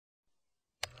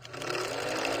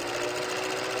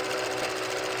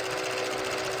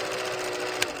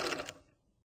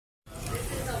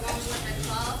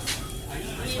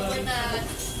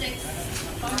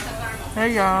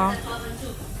Hey y'all,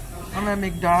 I'm at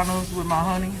McDonald's with my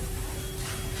honey.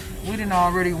 We done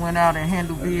already went out and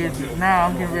handled business. Now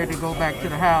I'm getting ready to go back to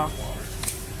the house.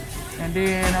 And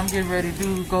then I'm getting ready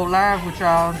to go live with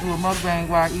y'all and do a mukbang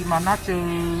while I eat my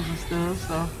nachos and stuff.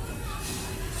 So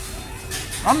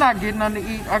I'm not getting nothing to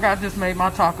eat. I just made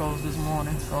my tacos this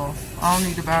morning, so I don't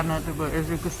need to buy nothing. But as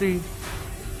you can see,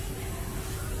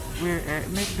 we're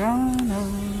at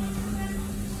McDonald's.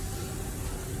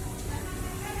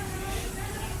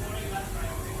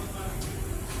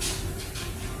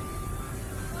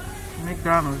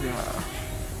 McDonald's, y'all.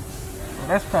 Well,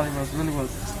 that's probably what's really was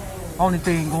the only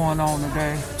thing going on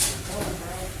today.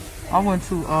 I went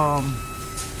to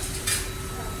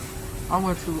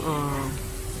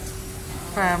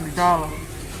Family Dollar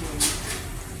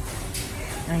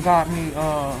and got me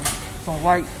some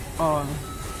white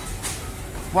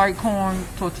corn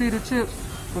tortilla chips,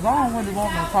 because I don't really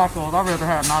want no tacos. I'd rather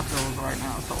have nachos right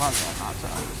now, so I got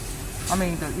nachos. I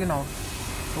mean, the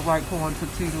white corn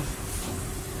tortillas.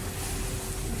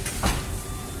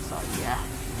 So yeah.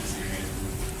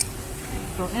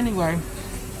 So anyway,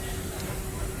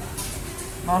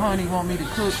 my honey want me to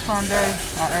cook Sunday.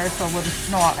 I asked her whether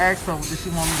she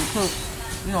want me to cook,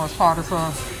 as part of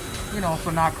her,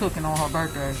 for not cooking on her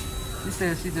birthday. She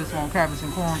said she just want cabbage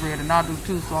and cornbread, and I do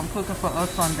too, so I'm cooking for us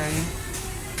Sunday.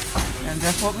 And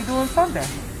that's what we do on Sunday.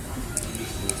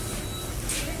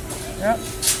 Yep.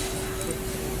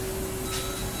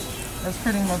 That's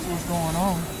pretty much what's going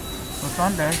on for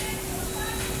Sunday.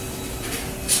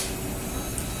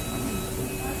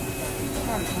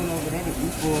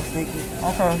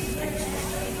 Okay.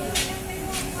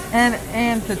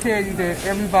 And to tell you that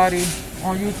everybody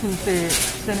on YouTube said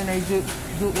sending a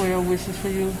goodwill wishes for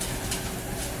you.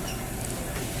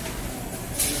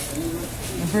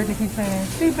 And Brittany keeps saying,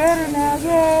 she better now,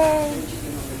 yay!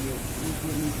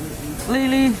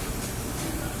 Lily.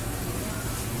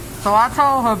 So I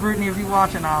told her, Brittany, if you're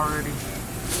watching already.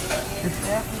 It's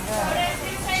definitely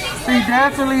better. She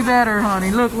definitely better,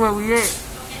 honey. Look where we at.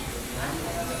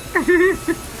 So you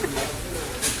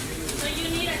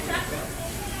need a truck?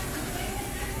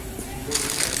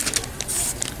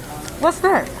 What's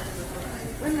that?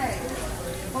 Lemonade.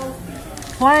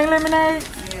 Plain lemonade?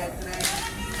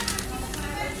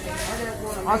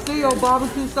 I see your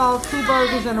barbecue sauce, 2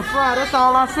 burgers, and a fry. That's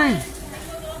all I see.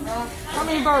 How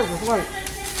many burgers? Wait.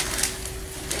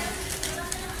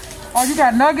 Oh, you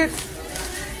got nuggets?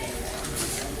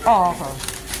 Oh, okay.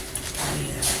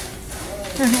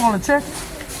 Here, you want to check it?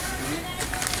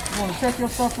 You want to check your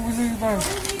stuff before we leave, baby?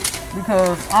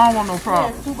 Because I don't want no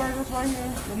problem. Yeah, 2 burgers right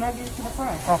here, the nuggets to the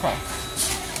fry. Okay.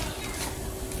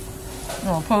 You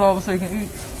want to pull over so you can eat?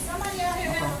 Somebody out here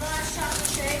want a large chocolate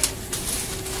shake.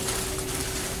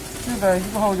 Here, baby,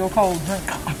 you can hold your cold drink.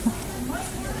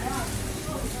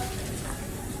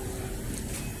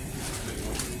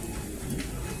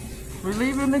 We're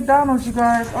leaving McDonald's, you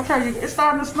guys. Okay, it's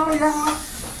starting to snow, y'all.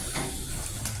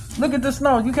 Look at the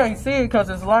snow. You can't see it because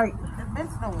it's light. It's been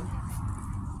snowing.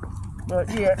 But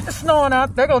yeah, it's snowing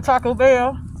out. There go Taco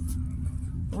Bell.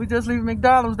 We just leave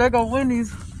McDonald's. There go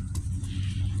Wendy's.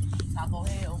 Taco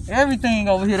Bell. Everything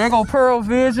over here. There go Pearl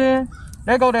Vision.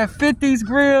 There go that 50s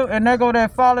Grill. And there go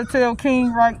that Follotail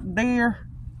King right there.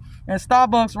 And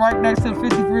Starbucks right next to the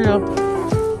 50 Grill.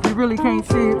 You really can't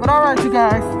see it. But alright, you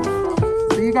guys.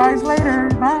 See you guys later.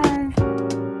 Bye.